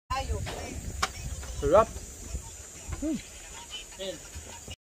Sarap.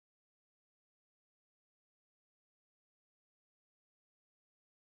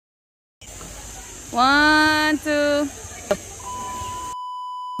 One, two.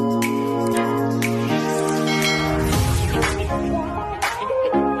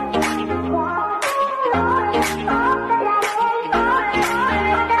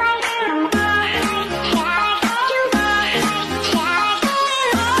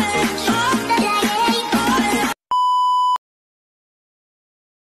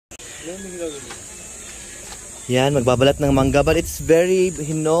 Yan, magbabalat ng mangga, but it's very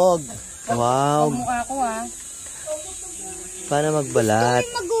hinog. Wow. Mukha ko Paano magbalat?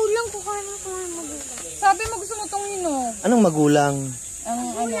 Magulang ko kaya magulang. Sabi mo gusto mo itong hinog. Anong magulang? Ang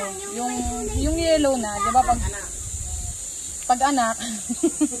ano, yung yellow na, di ba pag anak,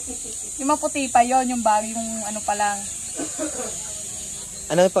 yung maputi pa yon, yung bagay, yung ano pa lang.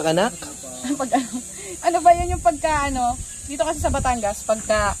 Ano yung pag-anak? Ano ba yun yung pagka ano, dito kasi sa Batangas,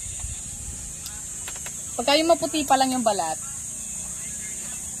 pagka yung maputi pa lang yung balat,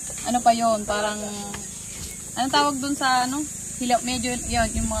 ano pa yun, parang, anong tawag dun sa ano, hilaw, medyo yun,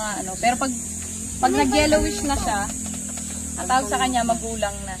 yung mga ano, pero pag nag-yellowish na siya, ang tawag sa kanya,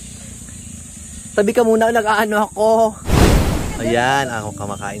 magulang na. Tabi ka muna, nag-aano ako. Ayan, ako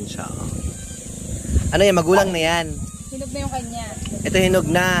kamakain siya. Ano yan, magulang na yan. Hinog na yung kanya. Ito hinog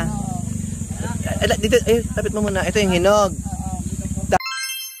na. Oo. Dito, tapit mo muna. Ito yung hinog. Oo.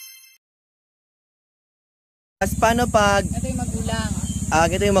 Tapos paano pag... Ito yung magulang.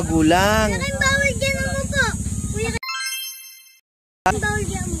 Ito yung magulang. Akin bawal dyan mo po. Kuya, bawal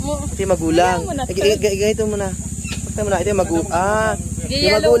dyan mo. Ito yung magulang. Ito muna. Ito yung magulang.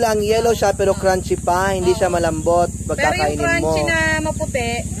 Yung magulang, yellow siya pero crunchy pa. Hindi siya malambot. Pagkakainin mo. Pero yung crunchy na maputi,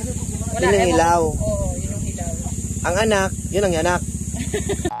 wala. Yun yung hilaw. Oo, yun yung hilaw. Ang anak, yun ang anak.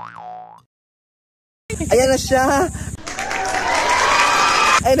 Ayan na siya.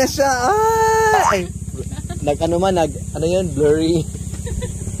 Ayan na siya. Ay! Ano yun? Blurry.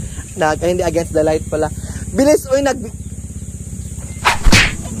 Hindi against the light pala. Bilis! Uy,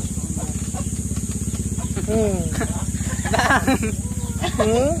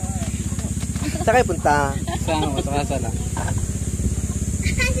 Saan kayo punta? Saan?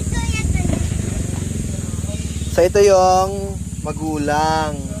 So ito yung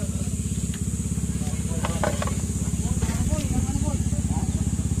magulang.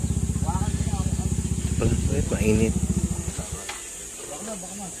 Ulit, mainit.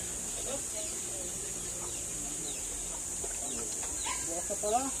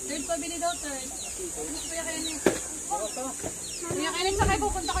 Third pabili daw, third. Kuya Kenneth. Kuya Kenneth, saan kayo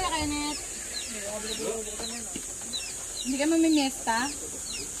pupunta, Kuya Kenneth? Hindi ka mamimiesta?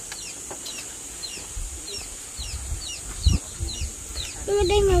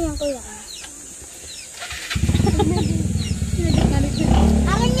 Tumaday mama ko yan.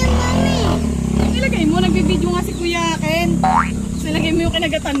 Akin yan, mami. Ilagay mo, nagbibideo nga si Kuya Ken. Ilagay mo yung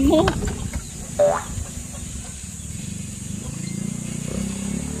kinagatan mo.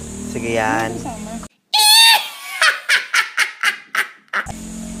 Sige yan.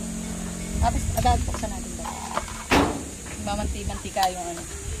 Tapos, agad buksan natin ba? Mamanti-mantika yung ano.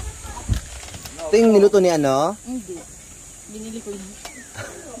 Ito yung niluto ni ano? Hindi. Binili ko yun.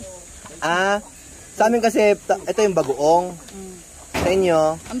 Sa amin kasi, ito yung bagoong. Sa inyo?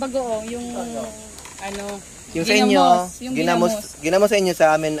 Ang bagoong, yung ano, Yung sa inyo, ginamos sa inyo,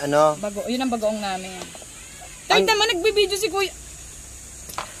 sa amin, ano? Yun ang bagoong namin. Kahit naman nagbibideo si Kuya.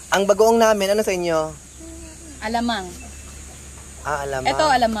 Ang bagoong namin, ano sa inyo? Alamang. Alamang. Ito,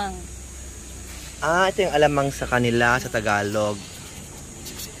 alamang. Ito yung alamang sa kanila, sa Tagalog.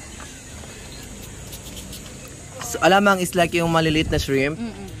 So, alamang is like yung maliliit na shrimp.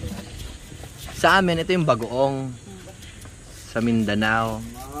 Sa amin, ito yung bagoong. Sa Mindanao.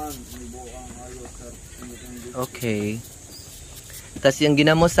 Okay. Tapos yung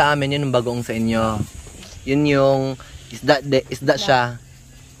ginamos sa amin, yun yung bagoong sa inyo. Yun yung isda siya.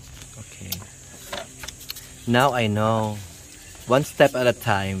 Okay. Now I know. One step at a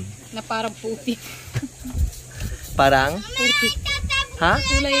time. Na parang putik. Parang? Putik. Ha?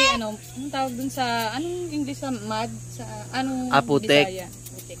 Kulay ano, anong tawag dun sa, anong English sa mud? Sa anong putik. Bisaya?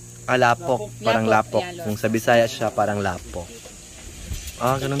 Putik. Lapok. Parang lapok. Yan, Kung sa Bisaya siya, parang lapok.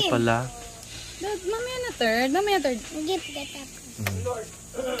 Ganun pala. Mamaya na third. Nagip ka tapos.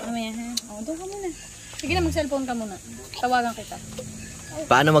 Mamaya ha. Doon ka muna. Sige na, mag-cellphone ka muna. Tawagan kita.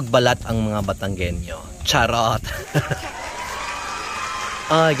 Paano magbalat ang mga Batanggenyo? Charot!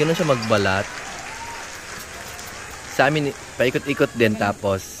 Ganun siya magbalat. Sa amin, paikot-ikot din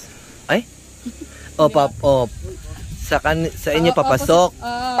tapos. Sa inyo papasok.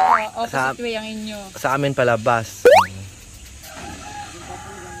 opposite way ang inyo. Sa amin palabas.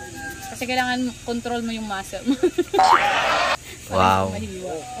 Kasi kailangan control mo yung muscle mo. Wow.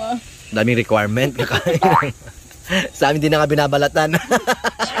 Wow. Daming requirement. Sa amin din na nga binabalatan.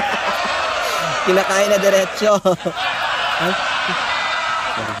 Kinakain na diretso.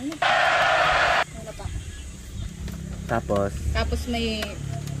 Tapos may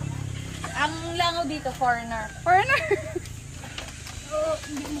ang langaw dito, foreigner. Foreigner. Oh,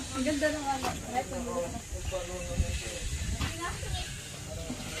 ang ganda ng ano.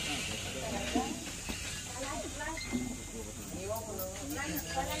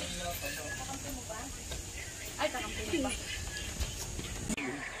 Ay, kakampi mo ba?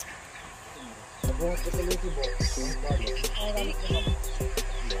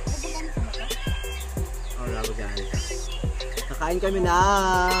 Kakain kami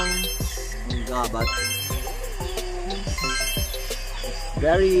ng Mangga, but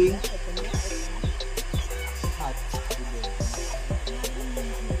very hot.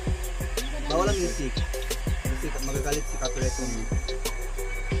 Bawal ang music. Kasi magagalit si copyright ng music.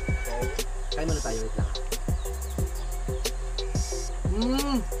 Kain muna tayo, wait lang.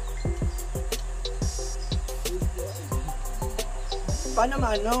 Paano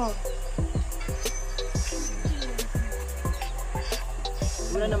maano?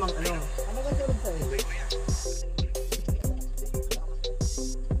 Wala namang ano. Ano ba sarap sa iyo?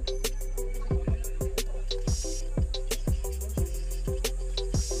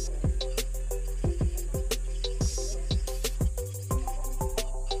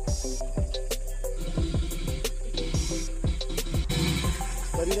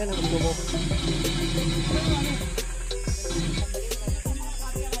 Bari na gusto mo.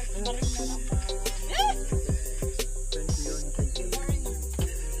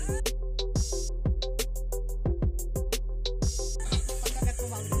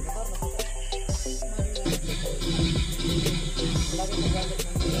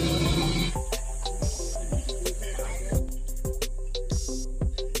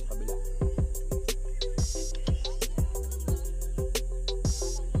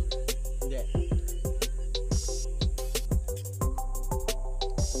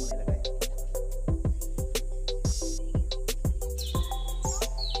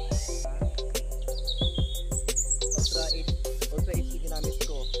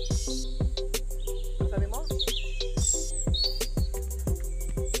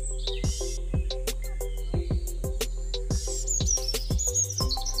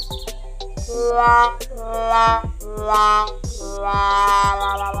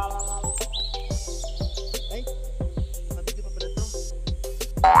 Ay, nakabigyo pa pala to.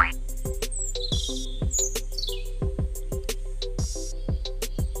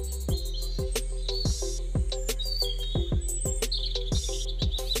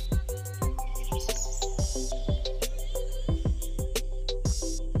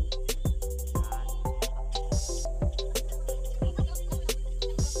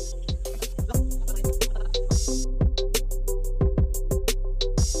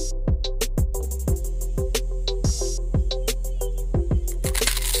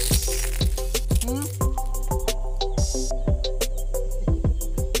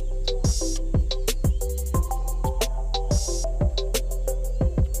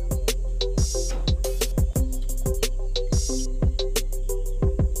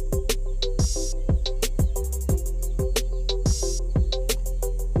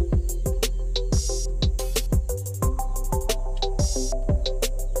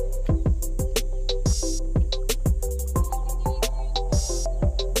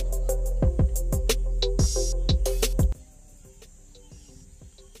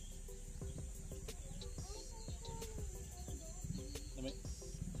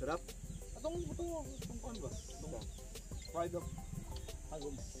 Sarap. Atong kuan ba? Fried up.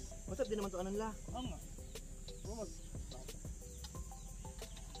 Hagom. Masarap din naman to anan la. Nga. Mas.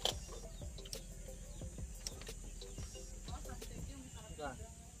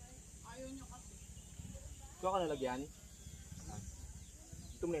 Ayaw nyo kasi. Kuha ka nalagyan?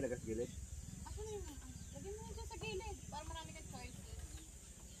 Ito mo na ilagay sa gilid? Ako na yun. Lagyan mo na dyan sa gilid. Para marami kang choices.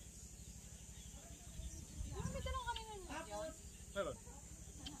 Marami ka lang kami nun. Meron.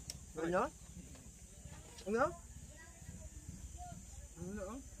 Meron nyo? Ano?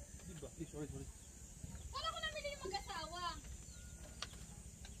 Ano? Diba? Sorry. Wala ko namili yung mag-asawa.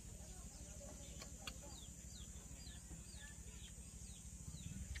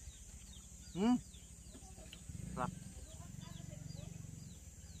 Sarap.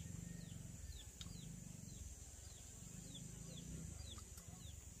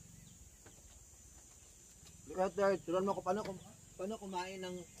 Look out there. Turuan mo ako paano Paano kumain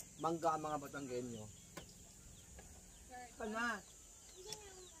ng mangga ang mga Batanggenyo? Pana.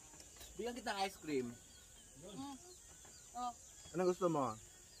 Bigyan kita ice cream. Oh. Anong gusto mo?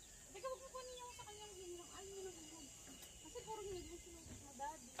 Teka, huwag mo kunin yung sa kanyang hinang. Ay, yun ang hinang. Kasi puro hinag mo siya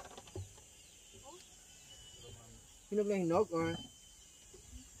daddy. Oh? Hinog na hinog or?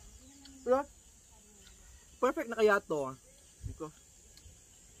 Pero, perfect na kaya to. Ito.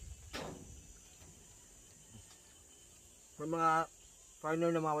 For mga foreigner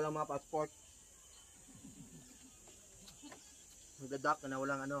na mga walang mga passport. Nagdadak na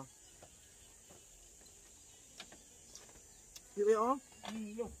walang ano. Yung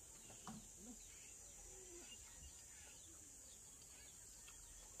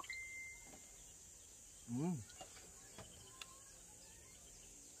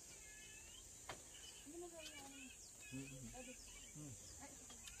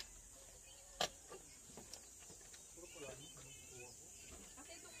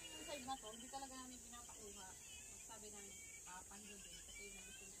Kasi itong side na to, hindi talaga namin pinapakuha. Sabi ng pando din. Kasi yun ang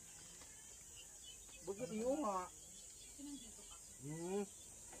gusto niya. Bakit iyo nga? Kasi nandito ka.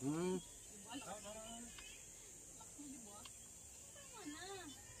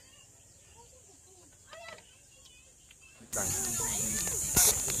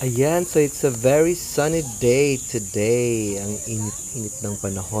 Ayan, so it's a very sunny day today. Ang init-init ng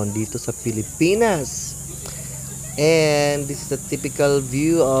panahon dito sa Pilipinas. And this is a typical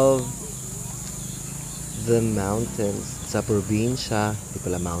view of the mountains sa probinsya. Hindi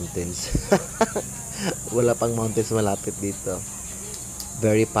pala mountains. Wala pang mountains malapit dito.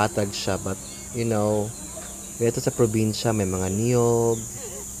 Very patag siya, but you know, dito sa probinsya may mga niyog,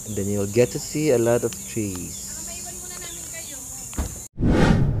 and then you'll get to see a lot of trees.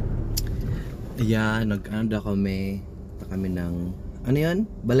 Ayan, nag-anda kami ng, ano yan?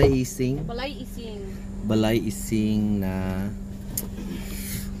 Balai Ising? Balai Ising. Balai Ising na,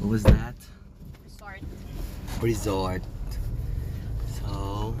 what was that? Resort. Resort.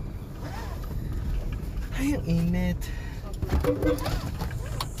 So, ay, ang init.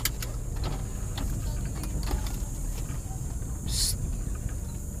 Psst.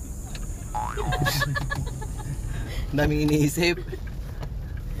 Daming iniisip.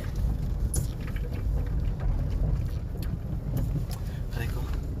 Aray ko.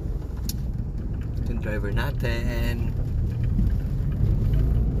 Ito yung driver natin.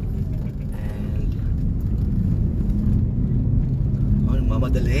 And oh,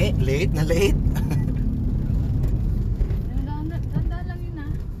 mamadali. Late na late. Tanda lang yun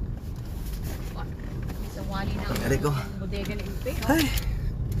ah. Isang wali na Aray ko. bodega na impe. Ay,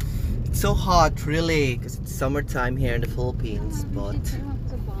 it's so hot, really, because it's summertime here in the Philippines. But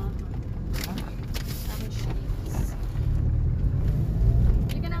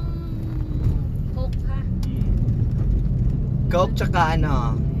Hindi ka ng Coke ha? Coke tsaka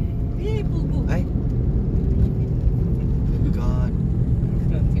ano? Pugo. Ay, God,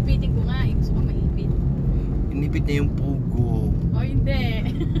 Ipitin ko nga eh. Gusto ko maipit. inipit niya yung pugo. Oh hindi.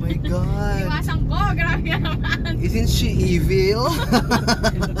 My God, Iwasan ko. Grabe ka naman. isn't she evil?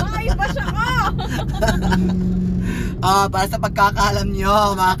 Ay, ba siya ko? Para sa pagkakaalam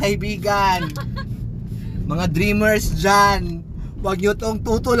nyo, mga kaibigan, mga dreamers dyan, huwag nyo tong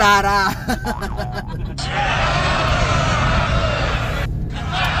tutulara.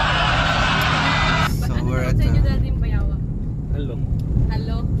 So we're at Sa inyo dati yung bayawa. hello.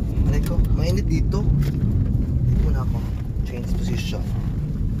 Hello? Aray ko, mainit dito. Dito muna ako. Change position.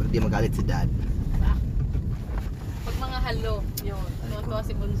 Para di magalit si dad. Pag mga hello, yun. Tuwa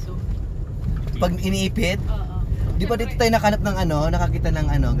si Bunso. Pag iniipit, Oo. di ba dito tayo nakanap ng ano, nakakita ng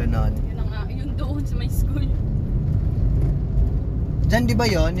ano, ganon. Yun ang yun doon sa may school. Diyan di ba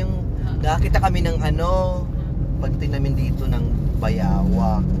yon yung nakakita kami ng ano, pagtingin namin dito ng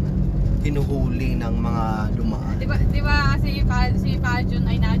bayawak, hinuhuli ng mga dumaan. Di ba si Pajun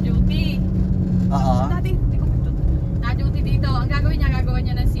ay na-duty? Oo. Dati, hindi ko ito. Na-duty dito. Ang gagawin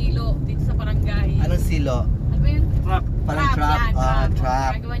niya ng silo dito sa barangay. Anong silo? Ano ba yun? Trap. Parang trap. Yan,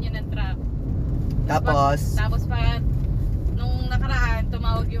 Trap. Gagawa niya ng trap. Tapos, Tapos pa, nung nakaraan,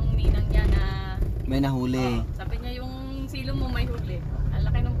 tumawag yung ninang niya na may nahuli. sabi niya yung silo mo may huli. Ang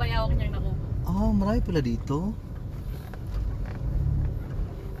laki ng bayawak niyang nakuha. Oh, marami pala dito.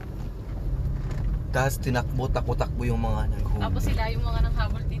 Tapos takbo yung mga naghuli. Tapos sila yung mga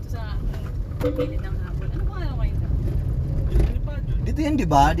nanghabol dito sa gilid ng habol. Ano ba kayo kayo? Dito yan, di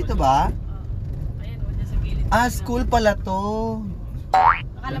ba? Dito ba? Ayan, wala sa gilid. School pala to.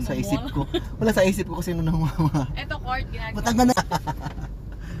 Akala mo Sa mo? isip ko. Wala sa isip ko kasi nung mama. Eto court, ginagawa. Matanga na.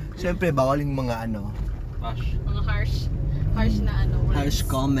 Siyempre, bawal yung mga ano. Mga harsh na ano. words. Harsh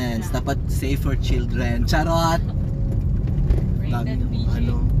comments. Dapat safe for children. Charot. Dami ng PG.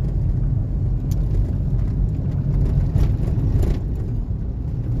 ano.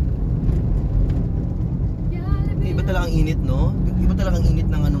 Iba talaga ang init, no? Iba talaga ang init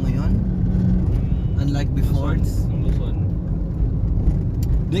ng ano ngayon. Unlike before.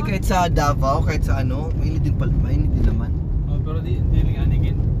 Di kahit sa Davao, kahit sa ano, mainit din naman. Oh, pero di lang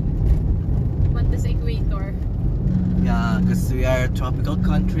anigin. Banda sa equator. Yeah, because we are a tropical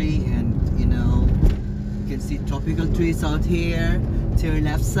country and you know, you can see tropical trees out here to your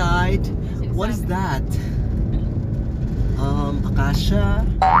left side. What is that? Acacia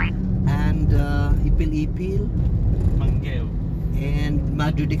and ipil-ipil Mangga. and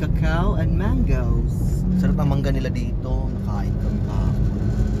maduro de cacao and mangoes. Sarap ang mangga nila dito. Nakain kami kahapon.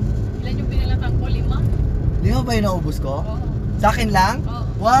 Ilan yung pinalatang ko? 5? Di mo ba yung naubos ko? Oo. Sa akin lang? Oo.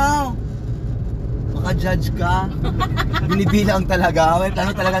 Wow! Maka-judge ka. Binibilang talaga. May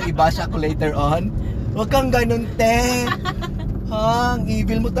plano talagang i-bash ako later on. Huwag kang ganun, te. Ha, ang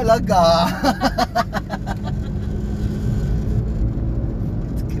evil mo talaga.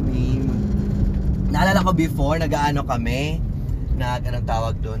 Naalala ko before, nag-aano kami. Anong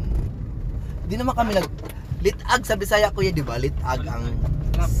tawag doon? Di naman kami litag sa Bisaya kuya, di ba? Litag ang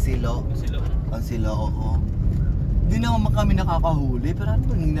silo. Ang silo, oo. Di naman kami nakakahuli. Pero ano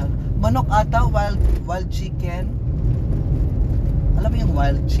ba? Manok ata, wild chicken. Alam mo yung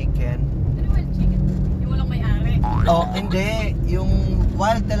wild chicken? Ano wild chicken? Yung walang may-ari. Oh, hindi. Yung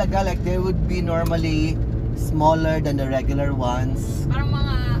wild talaga, like they would be normally smaller than the regular ones. Parang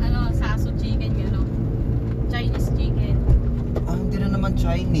mga saso chicken, gano'n. Chinese chicken. Hindi na naman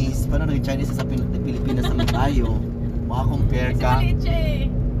Chinese. Parang naging Chinese sa Pilipinas naman tayo. Maka-compare Kasi ka. maliit siya eh.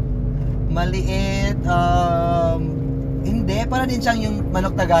 Maliit, hindi. Parang din siyang yung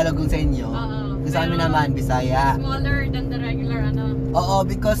manok Tagalog kung sa inyo. Oo. Sa amin naman, Bisaya. Smaller than the regular, Oo,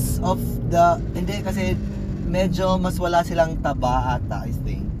 because of the, hindi kasi medyo mas wala silang taba ata, I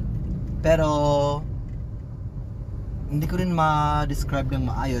think. Pero, hindi ko rin ma-describe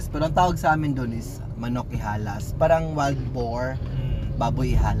ng maayos. Pero ang tawag sa amin doon is manok ihalas. Parang wild boar,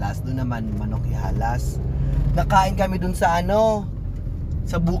 baboy ihalas. Doon naman manok ihalas. Nakain kami doon sa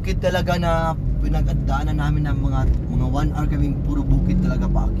sa bukid talaga na pinag-adaanan namin ng mga 1 hour kaming puro bukid talaga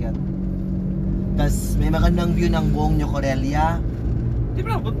paakyat. Tapos may magandang view ng buong New Corelia. Di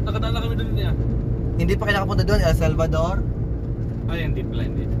ba, nakadala kami doon niya. Hindi pa kayo nakapunta doon, El Salvador? Ay, hindi pala,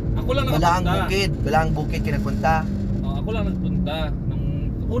 hindi. Ako lang Balaang nakapunta. Balaang bukid kinapunta. Ako lang nagpunta.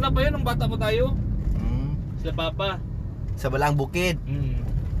 Una pa yun, nung bata pa tayo. Sila Papa. Sa Balaang Bukid.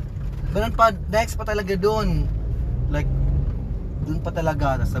 Ganun pa, next pa talaga doon. Like, doon pa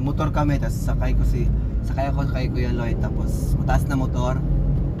talaga. Tapos sa motor kami, tapos sakay ko kay Kuya Lloyd. Tapos mataas na motor.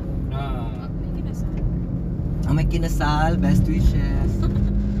 May kinasal. May kinasal, best wishes.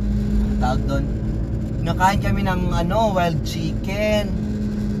 Ang tawag doon. Nakain kami ng wild chicken.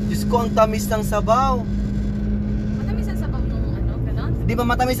 Diyos ko, ang tamis ng sabaw. Matamis ang sabaw nung gano'n? Di ba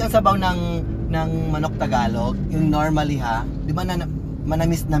matamis ang sabaw ng manok Tagalog? Yung normally ha? Di ba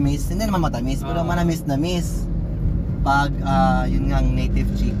manamis-namis? Hindi naman matamis, pero manamis-namis. Pag yun nga native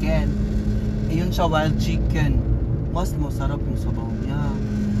chicken. Yun siya wild chicken. Mas masarap yung sabaw niya.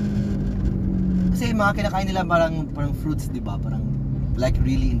 Kasi mga kinakain nila parang fruits, di ba? Parang like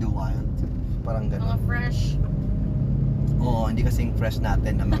really in the wild. Parang gano'n. Mga fresh. Oo, hindi kasing fresh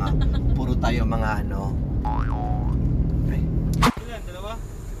natin na mga puro tayo mga Ay. Ilan, dalawa?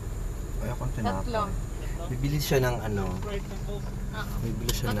 Ay, akong tinapay. Tatlo. Bibili siya ng Sprite ng Coke.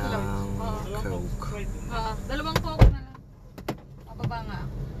 bibili siya Tatlo. ng Oo. Coke. Dalawang coke na lang. Pababa nga.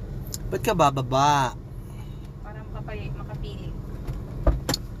 Ba't ka bababa? Para makapili. Makapili.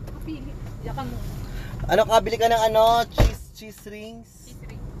 Yakan mo. Ano ka, bili ka ng cheese rings? Cheese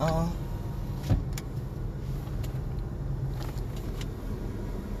ring. Oo.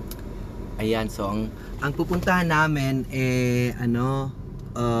 Ayan, so ang pupuntahan namin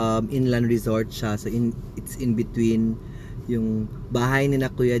inland resort siya. So it's in between yung bahay ni na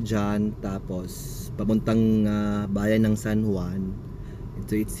Kuya John tapos papuntang bayan ng San Juan.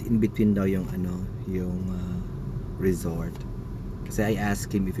 So it's in between daw yung resort. Kasi I asked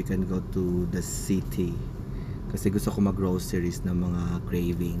him if we can go to the city. Kasi gusto ko mag-groceries ng mga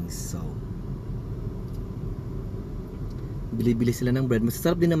cravings. So bili-bili sila ng bread.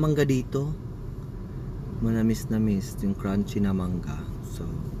 Masasarap din ang mangga dito. Manamis-namis yung crunchy na mangga. So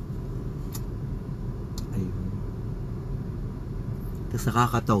ayun. Tapos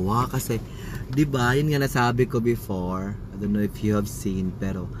nakakatawa kasi 'di ba, yun nga nasabi ko before. I don't know if you have seen,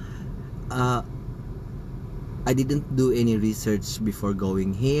 pero I didn't do any research before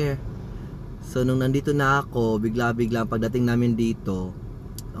going here. So nung nandito na ako, bigla-bigla pagdating namin dito,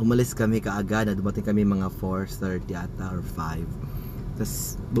 umalis kami kaagad. Dumating kami mga 4:30 ata or 5.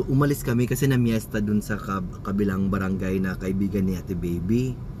 Tapos umalis kami kasi namiesta dun sa kabilang barangay na kaibigan ni Ate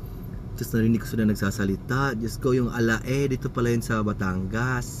Baby. Tapos narinig ko sila nagsasalita. Diyos ko, yung alae, dito pala yun sa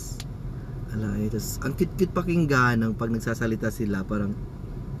Batangas. Alae, tapos ang cute-cute pakinggan ng pag nagsasalita sila. Parang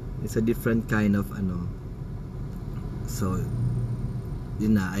it's a different kind of ano. So,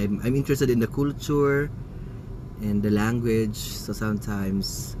 yun na, I'm interested in the culture and the language. So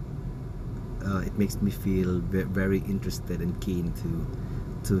sometimes it makes me feel very interested and keen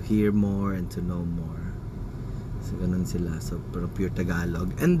to hear more and to know more. So ganun sila. So parang pure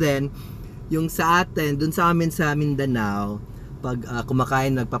Tagalog. And then yung sa atin, dun sa amin sa Mindanao, pag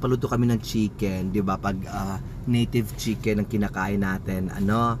kumakain, nagpapaluto kami ng chicken, 'di ba? Pag native chicken ang kinakain natin,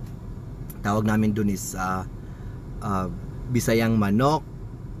 ano, tawag namin dun is Bisayang Manok.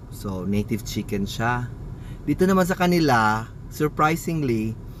 So native chicken siya. Dito naman sa kanila,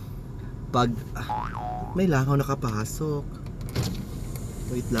 surprisingly, pag may langaw nakapasok.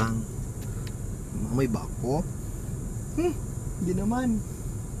 Wait lang. May bako? Hindi naman.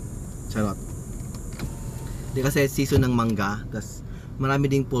 Charot. Di kasi season ng mangga, tas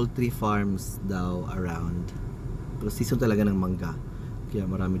marami ding poultry farms daw around. Pero season talaga ng mangga, kaya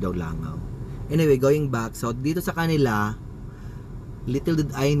marami daw langaw. Anyway, going back, so dito sa kanila, little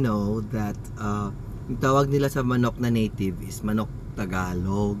did I know that yung tawag nila sa manok na native is manok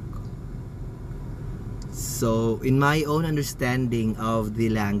Tagalog. So, in my own understanding of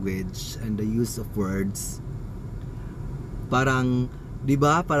the language and the use of words, parang, di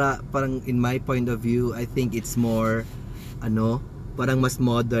ba, parang in my point of view, I think it's more, ano, parang mas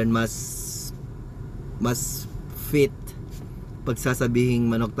modern, mas fit pagsasabihin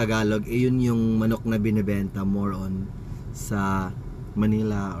manok Tagalog, yun yung manok na binibenta more on sa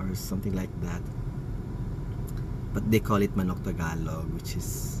Manila or something like that. But they call it manok Tagalog, which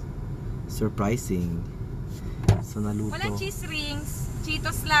is surprising. So naluto. Walang cheese rings.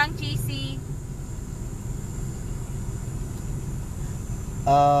 Cheetos lang, cheesy.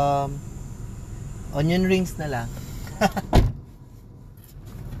 Onion rings na lang.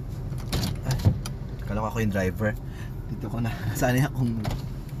 Kala ko ako yung driver. Dito ko na. Sana akong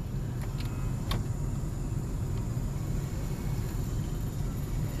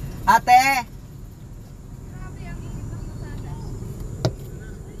Ate!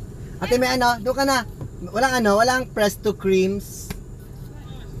 Ate, may ano? Doon ka na. Walang Presto creams.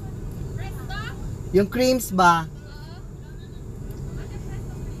 Presto? Yung creams ba?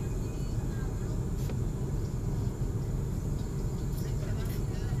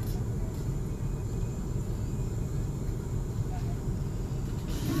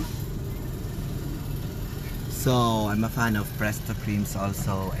 So, I'm a fan of Presto creams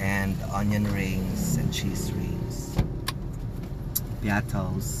also, and onion rings and cheese rings.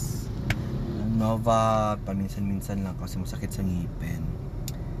 Piatos. Nova, paminsan-minsan lang kasi masakit sa ngipin.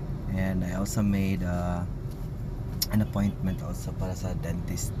 And I also made an appointment also para sa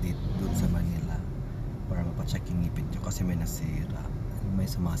dentist dito sa Manila para mapacheck yung ngipin ko kasi may nasira, may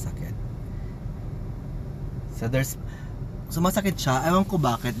sumasakit. So there's sumasakit siya, ewan ko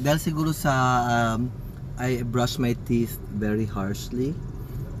bakit, dahil siguro sa I brush my teeth very harshly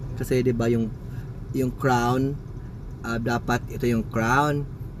kasi 'di ba yung crown, dapat ito yung crown,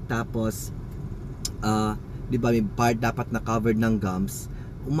 tapos 'di ba may part dapat na covered ng gums,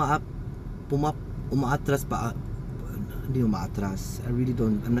 umaatras pa, hindi umaatras.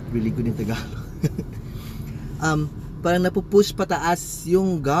 I'm not really good in Tagalog. Parang napupush pataas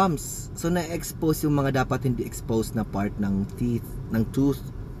yung gums, so na-expose yung mga dapat hindi exposed na part ng teeth, ng tooth.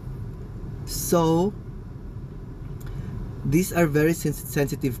 So these are very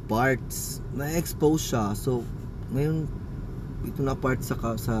sensitive parts, na-expose siya. So ngayon ito na part sa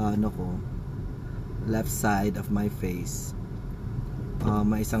ano ko, left side of my face,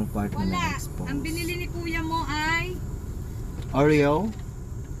 may isang part na na-expose. Ang binili ni kuya mo ay Oreo?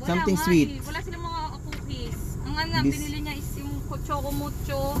 Something sweet. Wala silang mga cookies. Ang binili niya is yung choco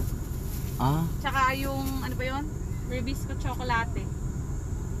mucho. Tsaka yung ano ba yun? Rebisco chocolate.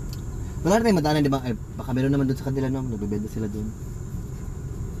 Wala na tayong madaanan, di ba? Baka meron naman doon sa kanila, no? Nagbibenta sila doon.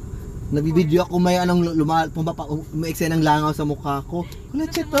 Nagbibideo ako, may anong may eksena ng langaw sa mukha ko. Wala,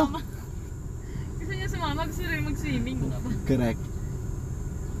 check to. Gusto niya sumama, gusto rin mag-swimming. Correct.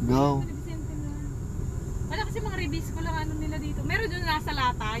 Go. Wala kasi mga rebisco lang ano nila dito. Meron doon nasa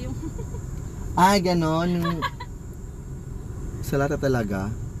lata yung Ay, ganon. Sa lata talaga.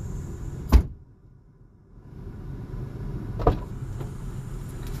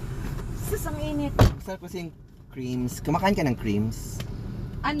 Ang init. Sarap kasi yung creams. Kumakain ka ng creams?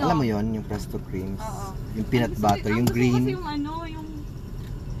 Ano? Alam mo yon, yung Presto creams. Oo. Yung peanut butter, yung gusto green. Kasi yung ano, yung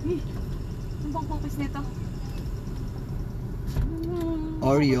Ano bang cookies nito?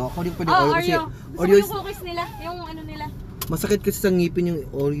 Oreo. Ako di ko pwede Oh, Oreo. Oreo. Kasi Gusto Oreo ko yung cookies nila. Yung ano nila. masakit kasi sa ngipin yung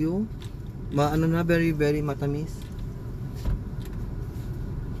Oreo. Ano na, very matamis.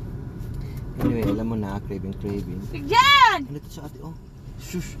 Anyway, alam mo na, craving. Bigyan! Ano ito siya ate? Oh.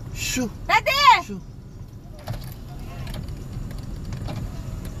 Shush! Shoo! Dati! Shoo!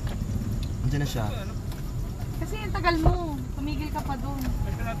 Andiyan na siya. Kasi yung tagal mo. Tumigil ka pa doon.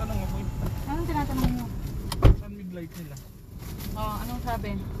 May tinatanong ako eh. Anong tinatanong mo? Saan may light nila? Oh, anong sabi?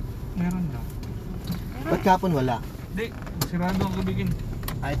 Meron na. Ba't kapon wala? Hindi, sirado ang kubigin.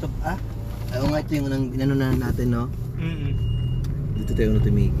 Ito, oo nga, ito yung inano na natin, no? Dito tayo na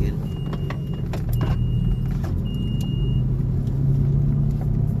tumigil.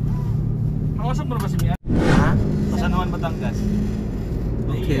 Nakasok mo na ba si Mia? Ha? Sa naman Batangas.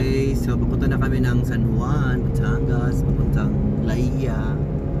 Okay, so papunta na kami ng San Juan, Batangas, papuntang Laia,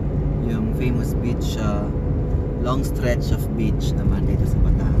 yung famous beach, long stretch of beach naman dito sa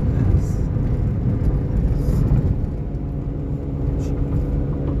Batangas.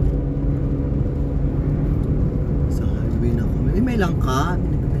 Sa highway na kami. May langka,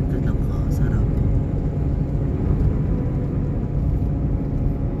 binibenta langka, sarap.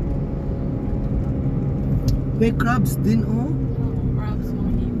 May crabs din, oh. Crabs,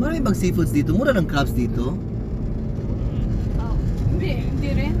 mga hipon. Marami bang seafoods dito? Mura ng crabs dito? Oh. Hindi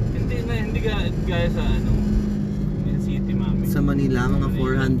rin. Hindi gaya sa ano, in city, mami. Sa Manila, mga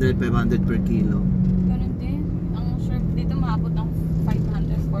 400, 500 per kilo. Ganun din. Ang shrimp dito maabot ng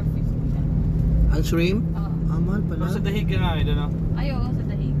 500, 450 na. Ang shrimp? Oo. Mahal pala. Pero sa dahig ka nga, ito no? Ay, oo, sa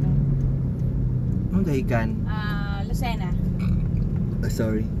Dahiga. Anong dahigan? Lucena.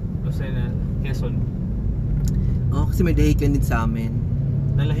 Sorry. Lucena, Quezon. Oh, kasi may dahigan din sa amin.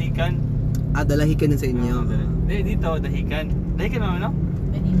 Dalahican. Dalahigan din sa inyo. Hindi, dito, dahikan. Dahikan naman, no?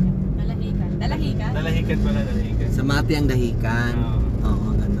 Dahiga. Dalahigan. Dalahigan? Dalahican pala, dalahican. Sa Mati ang dahikan. Oo. Oo,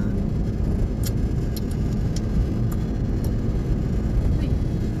 ganun. Uy,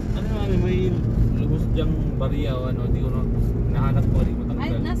 Ano mami, may lubos diyang bariya o ano, di ko no, nahanap ko, di ko ay,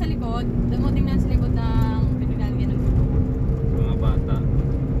 matanggal. nasa likod. Doon mo tingnan sa likod ng pinaglalagyan ng gulo. Mga bata.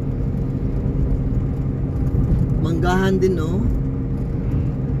 Manggahan din, no?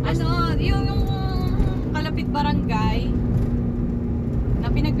 Ano, yung kalapit barangay na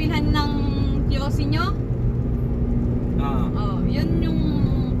pinagbilhan ng Diyosi nyo. Oh, yun yung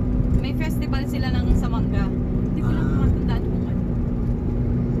may festival sila ng sa Mangga. Hindi ko lang matandaan kung ano.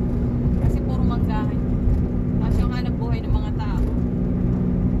 Kasi puro manggahan. Tapos yung hanap buhay ng mga tao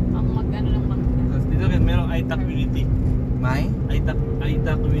ang mag-ano ng mangga. Tapos dito rin, merong Aita community. May? Aita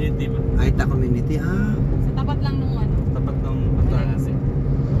community ba? Aita community, Sa tapat lang nung ano. Tapat ng Batangas eh.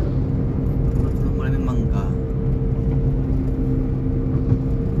 Maraming mangga.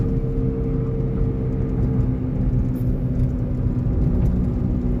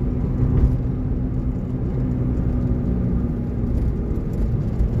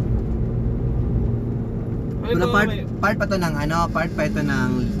 Wala part pa to ng part pa ito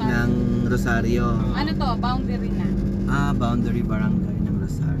ng Rosario. Ano to? Boundary na. Boundary barangay ng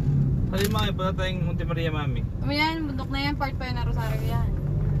Rosario. Sabi mga iba tayong Monte Maria, mami. Yan, bundok na yan. Part pa yan na Rosario yan.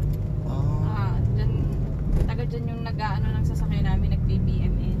 Oh. Taga dyan yung nag-ano ng sasakyan namin,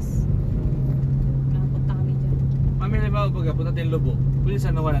 nag-BBMS. Nakapunta kami dyan. Mami, halimbawa pag punta tayong Lobo, pwede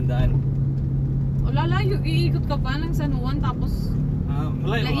sa nawalan daan. O lalayo, iikot ka pa ng San Juan tapos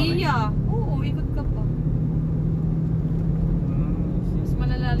Malayo ba, mami? Laia. Oo, ikot ka pa. Mas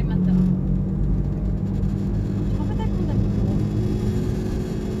malalalim ang daan. Bakit tayo punta dito?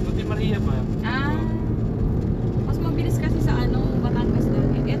 Monte Maria pa. Mas mabilis kasi sa Batangas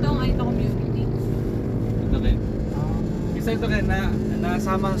dati. Ito ang Aita community. Ito rin. Isa ito rin na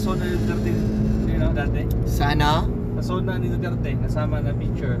nasama sa zona ni Duterte. Dati. Sa ano? Sa zona ni Duterte, nasama na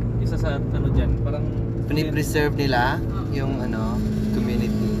picture. Isa sa dyan, parang Pinipreserve nila yung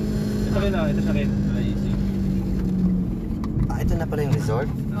community. ito rin ito sa rin. Balai Ising. Ito na pala yung resort.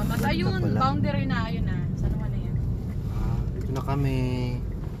 Mas ayun, Ito pala. boundary na, ayun na. San Juan na yan. Dito na kami.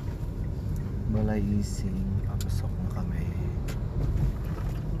 Balai Ising. Papasok na kami.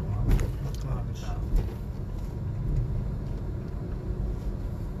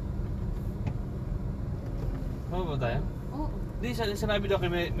 Oo ba tayo? Oo. Hindi, sinabi daw kay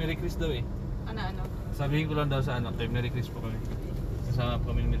Merry Chris daw eh. Ano? Sabihin ko lang daw sa kay Merry Chris po kami. Kasama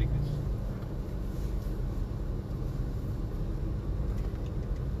po kami ni Merry Chris.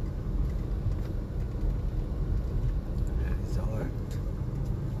 Resort.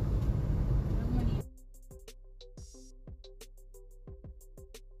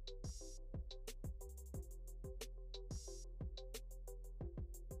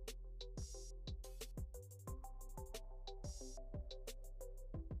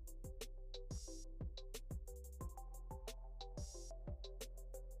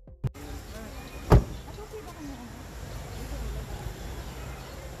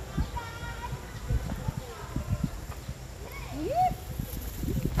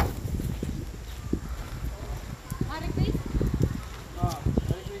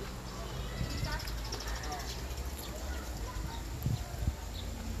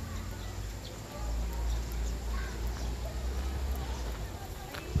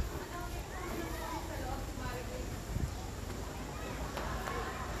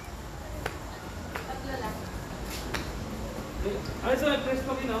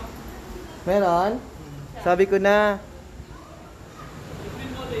 Meron? Sabi ko na.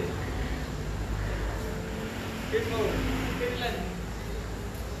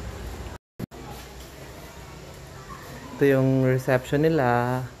 Ito yung reception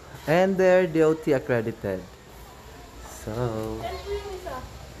nila. And they're DOT accredited. So,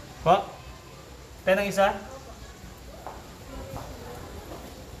 Pa? Tenang isa?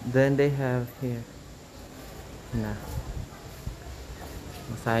 then they have here. Na.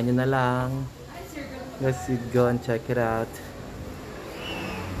 Masahin nyo na lang. Let's go and check it out.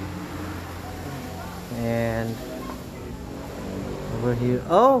 And over here.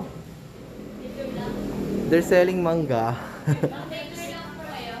 Oh! They're selling mangga.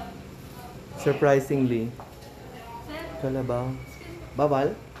 Surprisingly. Kalabaw.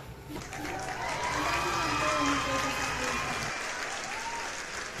 Bawal?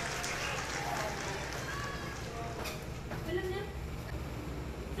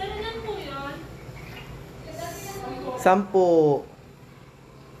 Sampo.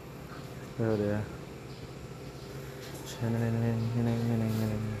 There.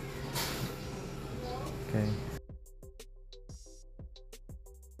 Okay.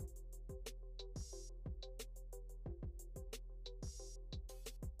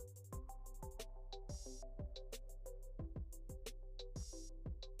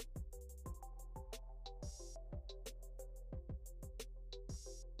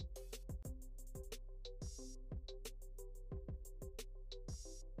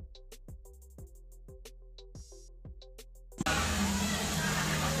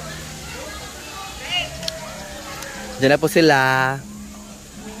 Diyan na po sila.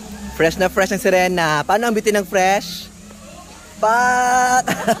 Fresh na fresh ng sirena. Paano ang bitin ng fresh? Pat!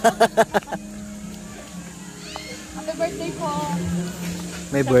 Happy birthday po.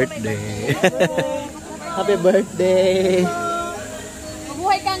 May birthday. Happy birthday.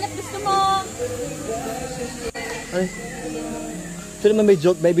 Mabuhay ka hanggat gusto mo. Ay. Sila may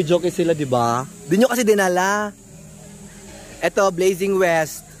joke sila, di ba? Di nyo kasi dinala. Eto, Blazing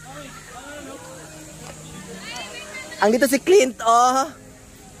West. Ang dito si Clint, oh.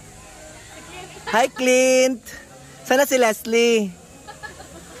 Hi, Clint. Sana si Leslie.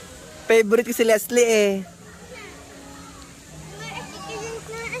 Favorite ko si Leslie, eh.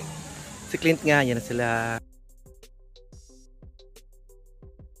 Si Clint nga, yan na sila.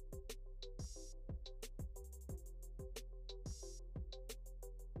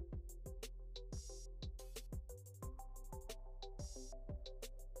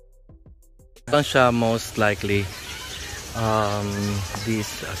 Ito siya most likely. This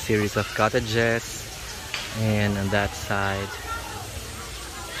series of cottages, and on that side,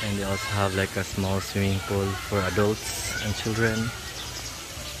 and they also have like a small swimming pool for adults and children,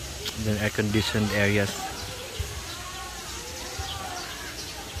 then air-conditioned areas,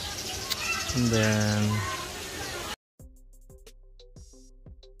 and then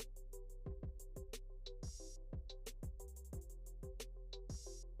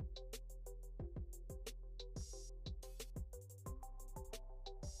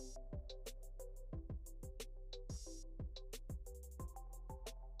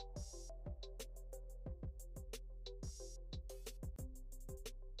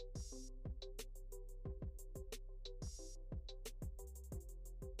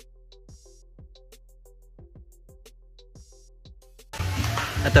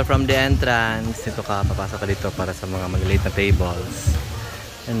ito from the entrance, ito ka, papasok ka dito para sa mga maliliit na tables.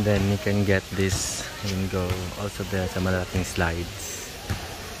 And then you can get this, you can go also there sa malaking slides.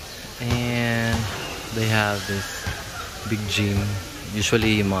 And they have this big gym.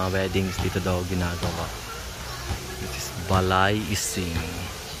 Usually yung mga weddings dito daw ginagawa. This is Balai Ising.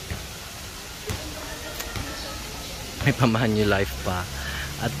 May Manulife pa.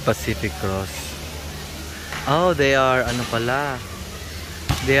 At Pacific Cross. Oh, they are, ano pala,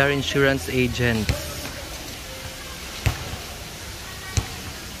 they are insurance agents.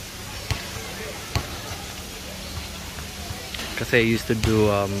 Kasi I used to do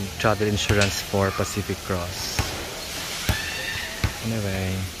travel insurance for Pacific Cross.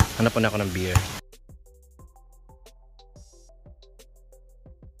 Anyway, hanap na ako ng beer.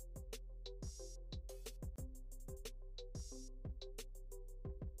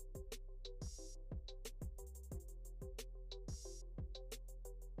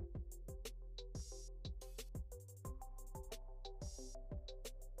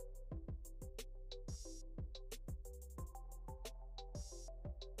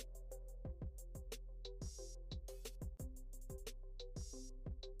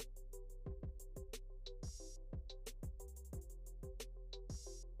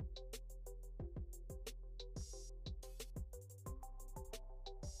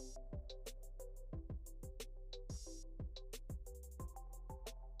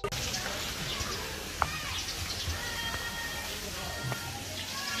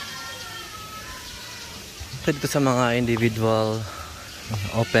 So dito sa mga individual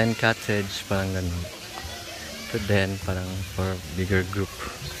open cottage, parang ganun. But then, parang for bigger group.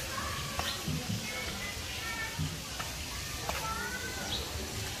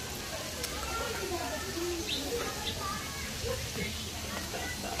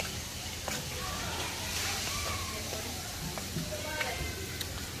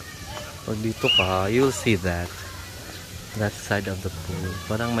 Pag dito ka, you'll see that side of the pool.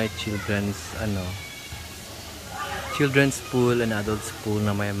 Parang may children's pool and adults pool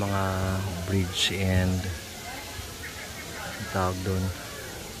na may mga bridge and tawag doon,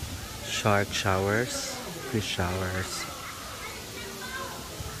 shark showers, fish showers.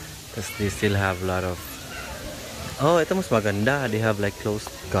 Because they still have a lot of, oh, ito mas maganda, they have like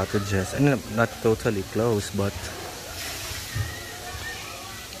closed cottages, and not totally closed, but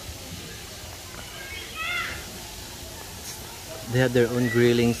they have their own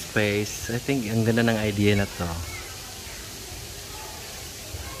grilling space. I think ang ganda ng idea na to.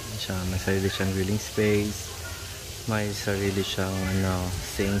 May sarili siyang grilling space, may sarili siyang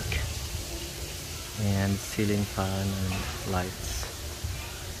sink and ceiling fan and lights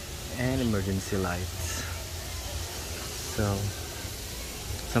and emergency lights. So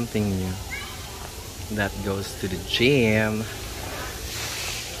something new that goes to the gym.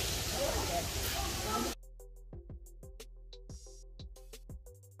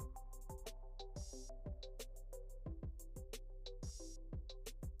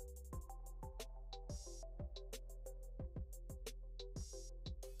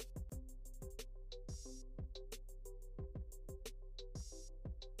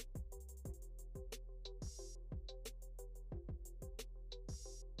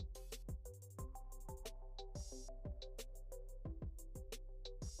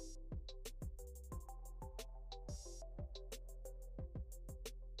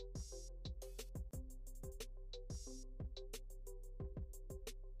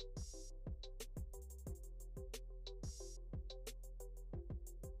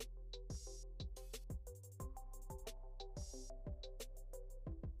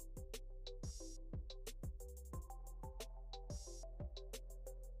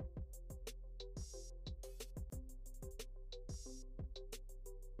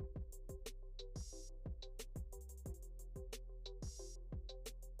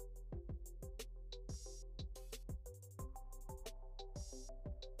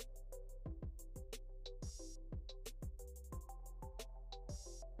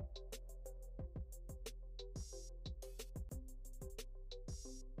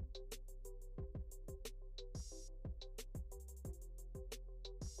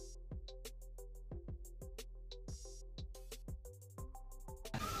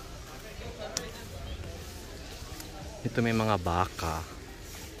 Ito may mga baka.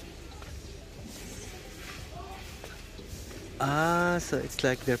 So it's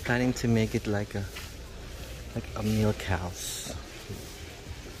like they're planning to make it like a milk house,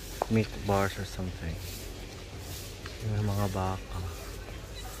 milk bars or something. Yung mga baka.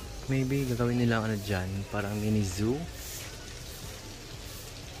 Maybe gagawin nila dyan, parang mini zoo,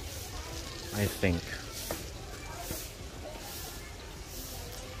 I think.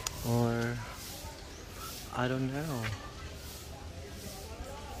 Or I don't know.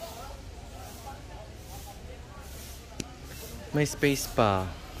 May space pa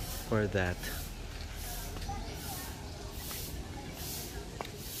for that.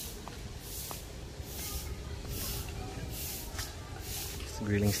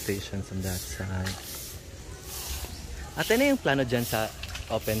 Grilling stations on that side. At ano yung plano dyan sa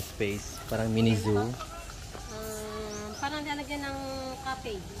open space? Parang mini zoo? Parang lalagyan ng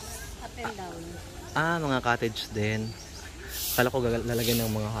cafe. Up and down. Mga cottage din. Kala ko lalagyan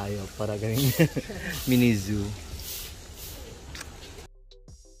ng mga hayop para gawing mini zoo.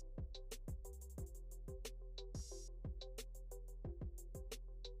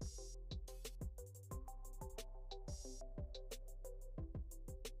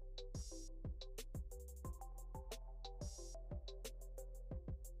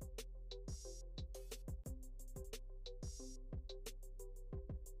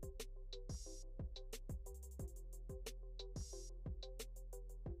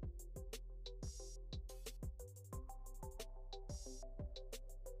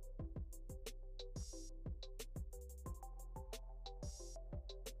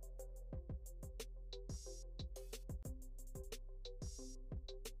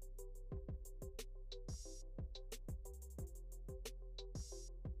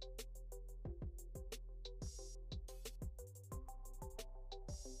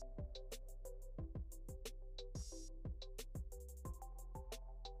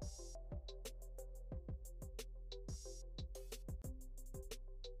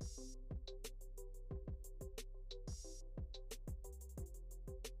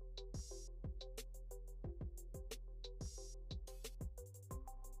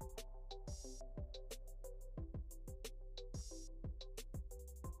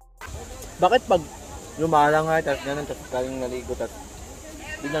 Bakit pag lumalangay, tapos ganun, tapos kaling naligo, tapos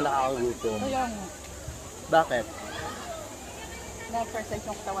biglang nakakagutom? Kaya nga. Bakit? Na-exercise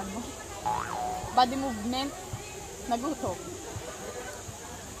yung katawan mo. Body movement. Nagutom.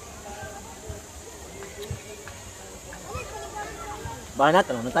 Baka na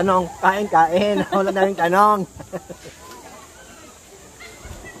tanong. Kain. Wala na rin tanong.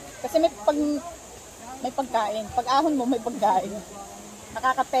 Kasi may pagkain. Pag ahon mo, may pagkain.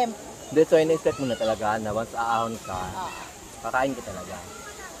 Nakaka-tempt. Hindi, so in-expect mo na talaga na once aahon ka, kakain ka talaga.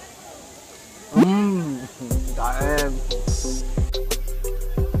 Kain.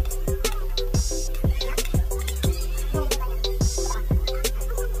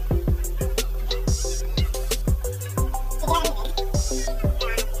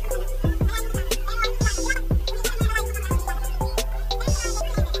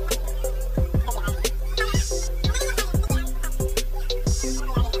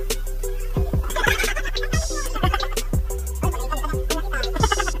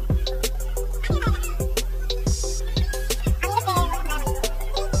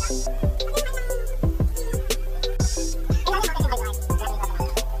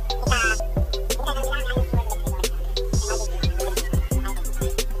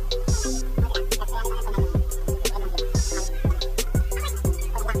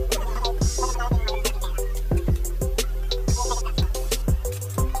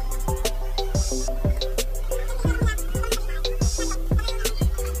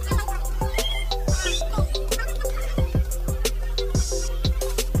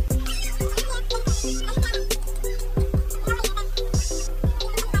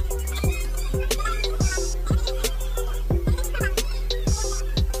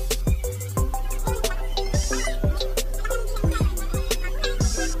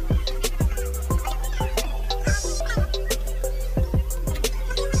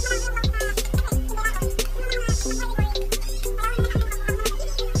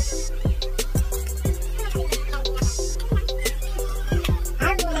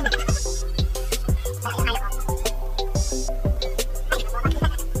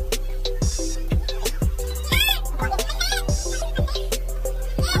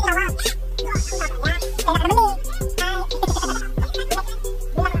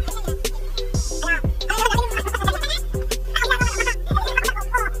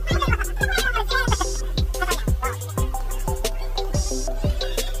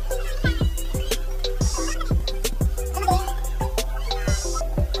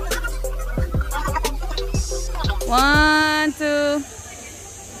 One, two.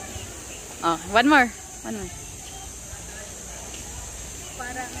 Oh, one more.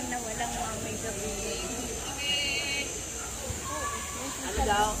 Parang nawalang mamay gabi. Ano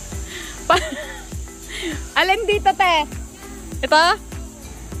daw? Alin dito, te? Ito?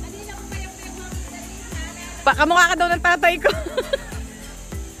 Kamukha ka daw ng tatay ko.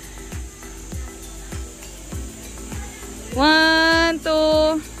 One,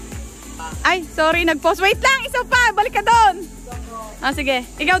 two. Ay, sorry, nag-pause. Wait lang, isa pa. Balik ka doon. Ah, sige.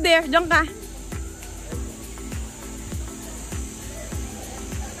 Ikaw, dear. Diyan ka.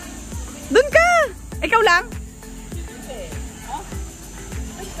 Doon ka. Ikaw lang.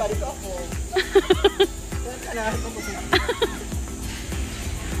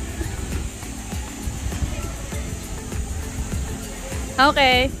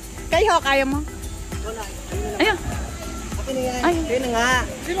 Okay. Kayo, kaya mo? Ayun. Ay, kayo na nga.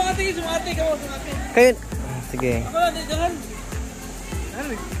 Sumati. Kayo. Sige. Ako na, jangan.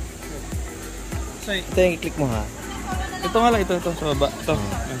 Say. Ito yung i-click mo ha. Ito nga lang, ito sa baba. Ito.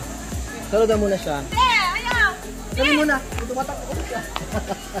 Saludan muna siya. Saludan muna. Tumatak ako siya.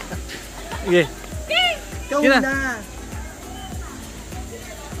 Sige. Ikaw Sige na. muna.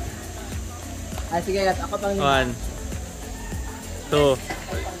 Ay, sige. Ako pang 1, 2.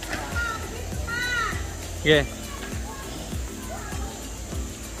 Sige.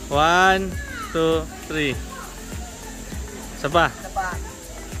 1, 2, 3. Isa pa.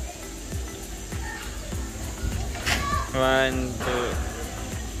 1,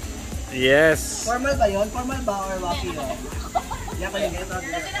 2. Yes. Formal ba yun? Formal ba or wacky yun? Yan ko yung ito.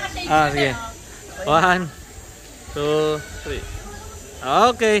 Ah, sige. 1, 2,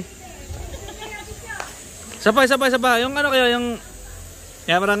 3. Okay. Isa pa. Yung ano kayo, yung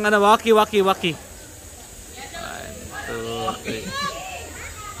parang ano, wacky. 1, 2, 3.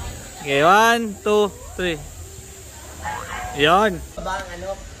 Okay, 1, 2, 3. Yan. Abang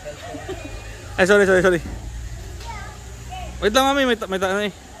ano? Ay, sorry. Wait lang, mami.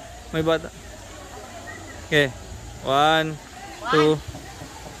 May bata. Okay. 1, 2.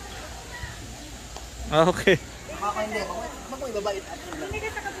 Okay. Ako hindi. Bakit mo ibabait at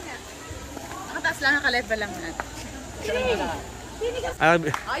Nakataas lang, naka-level lang natin.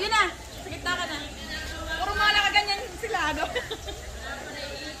 Oh, yun na. Sa gitna ka na. Puro mga nakaganyan sila, ano?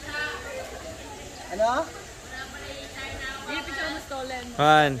 Ano? Yung picture mo stolen.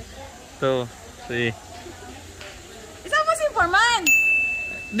 1, 2, 3. Isa mo si Foreman!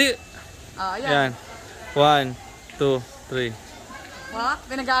 Di! Oh, yan. Yan. 1, 2, 3. Wah,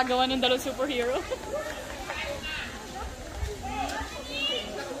 pinagagawa ng dalawang superhero.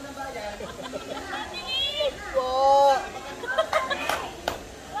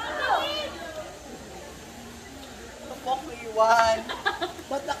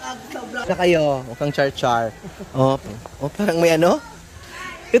 Ba't nakagsobra na kayo? Mukhang char-char. Oh, parang may ano?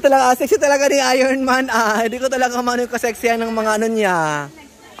 Ito talaga, sexy talaga ni Iron Man. Hindi ko talaga man yung kaseksyan ng mga ano niya.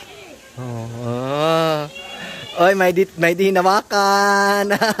 Oh. Oy, may di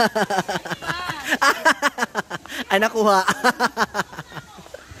hinawakan. Ay, nakuha.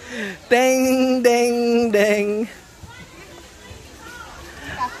 Deng, deng, deng.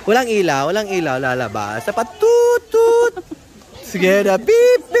 Walang ilaw, lalabas. Sa patutut. Together,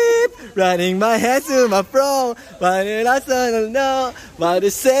 beep, beep. Running my hands to my fro. Running I don't know what to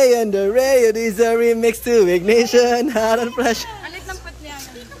say on the radio. This is a remix to Ignition. Hot on flash. Alit ng put niya.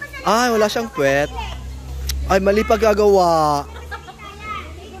 Ay, wala siyang puwet. Ay, mali paggagawa.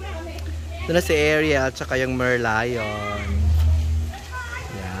 Ito na si Ariel, tsaka yung Merlion.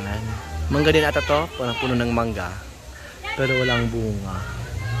 Yan. Mangga din ata to. Parang puno ng mangga. Pero walang bunga.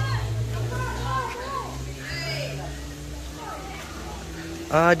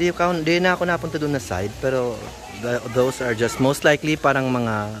 Di na ako napunta doon na side. Pero those are just most likely parang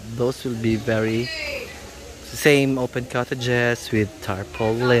mga, those will be very same open cottages with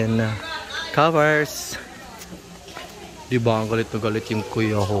tarpaulin covers. Diba ang galit na galit yung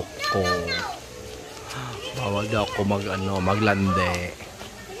kuya ko. Bawal daw ako maglande.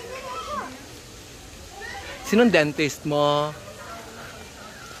 Sinong dentist mo?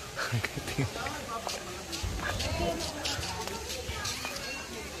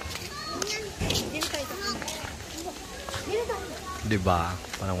 Diba?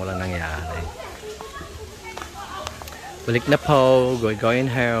 Parang walang nangyari. Balik na po.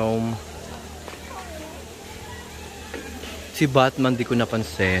 Going home. Si Batman di ko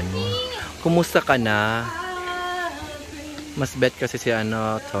napansin. Kumusta ka na? Mas bet kasi si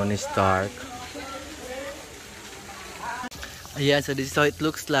Tony Stark. Ayan, so this is how it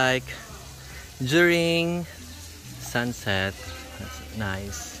looks like during sunset. That's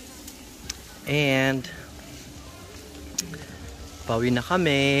nice. And pauwi na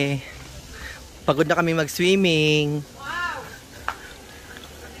kami. Pagod na kami mag-swimming.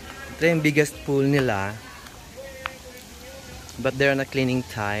 Ito yung biggest pool nila. But they're on a cleaning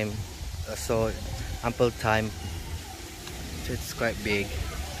time. So, ample time. So, it's quite big.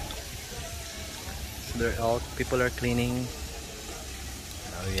 So, people are cleaning.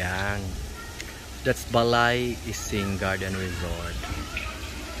 Oh, yan. That's Balai Ising Garden Resort.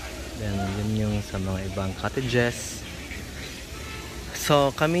 Then, yun yung sa mga ibang cottages.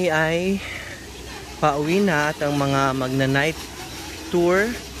 So, kami ay pauwi na at ang mga magna-night tour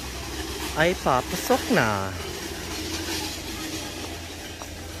ay papasok na.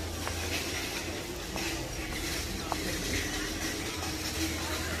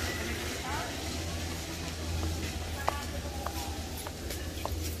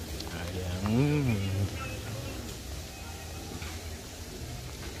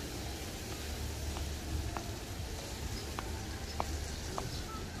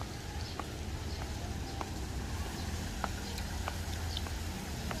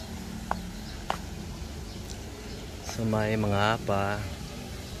 So may mga pa.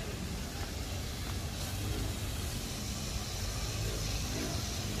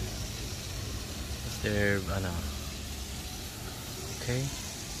 Serve okay.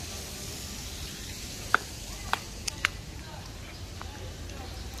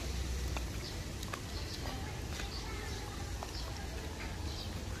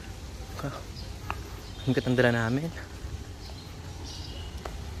 Ang katandala namin.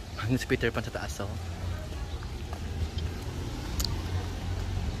 Ang si Peter Pan sa taas, oh.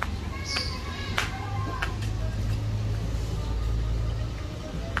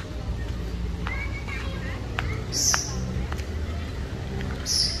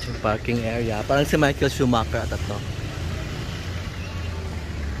 Yung parking area. Parang si Michael Schumacher at ito.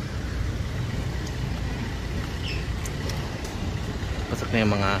 Pasok na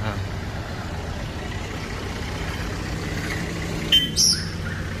yung mga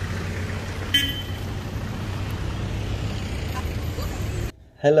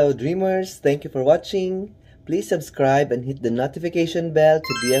Hello dreamers, thank you for watching. Please subscribe and hit the notification bell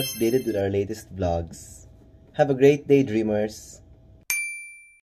to be updated with our latest vlogs. Have a great day, dreamers!